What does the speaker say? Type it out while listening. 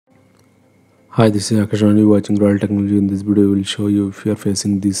Hi, this is Akash only watching Royal Technology. In this video, I will show you if you are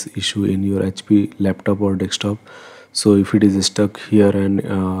facing this issue in your HP laptop or desktop. So if it is stuck here and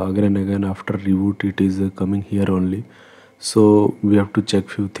again after reboot, it is coming here only. So we have to check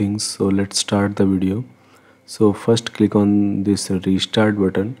few things. So let's start the video. So first click on this restart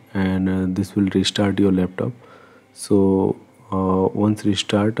button and this will restart your laptop. So once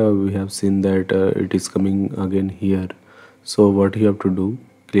restart, we have seen that it is coming again here. So what you have to do,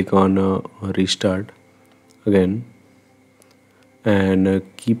 click on restart again and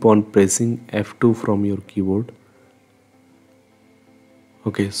keep on pressing F2 from your keyboard.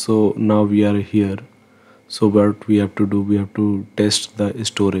 Okay, so now we are here. So what we have to do, we have to test the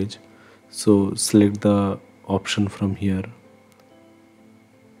storage. So select the option from here,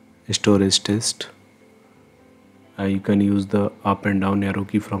 storage test. You can use the up and down arrow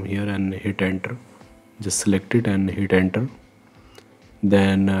key from here and hit enter. Just select it and hit enter.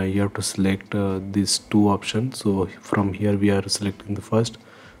 Then you have to select these two options. So from here we are selecting the first,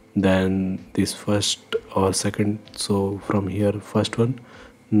 then this first or second. So from here first one.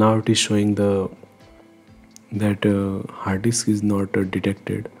 Now it is showing that hard disk is not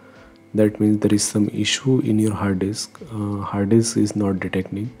detected. That means there is some issue in your hard disk. Hard disk is not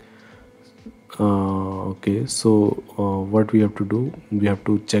detecting. Okay, so what we have to do, we have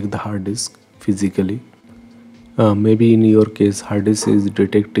to check the hard disk physically. Maybe in your case hard disk is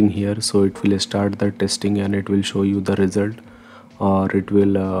detecting here, so it will start the testing and it will show you the result, or it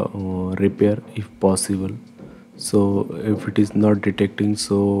will repair if possible. So if it is not detecting,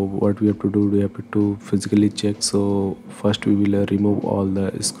 so what we have to do, we have to physically check. So first we will remove all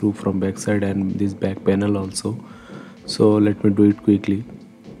the screw from back side and this back panel also. So let me do it quickly.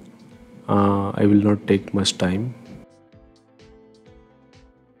 I will not take much time.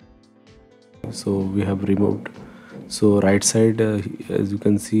 So we have removed. So right side, as you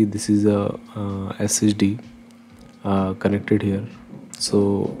can see, this is a SSD connected here.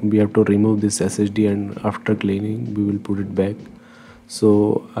 So we have to remove this SSD and after cleaning we will put it back.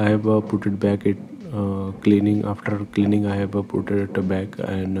 So I have put it back. Cleaning, after cleaning I have put it back,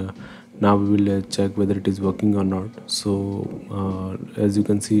 and now we will check whether it is working or not. So as you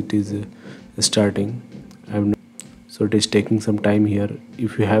can see, it is starting. So it is taking some time here.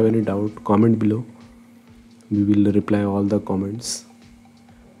 If you have any doubt, comment below. We will reply all the comments.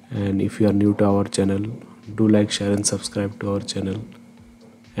 And if you are new to our channel, do like, share and subscribe to our channel.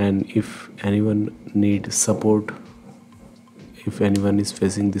 And if anyone needs support, if anyone is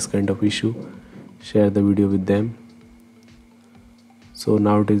facing this kind of issue, share the video with them. So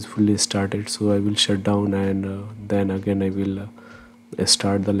now it is fully started, so I will shut down and then again I will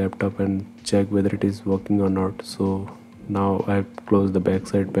start the laptop and check whether it is working or not. So now I have closed the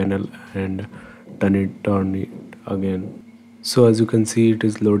backside panel and turn it again. So as you can see, it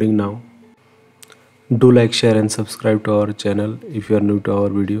is loading now. Do like, share and subscribe to our channel if you are new to our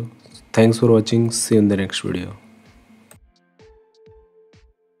video. Thanks for watching. See you in the next video.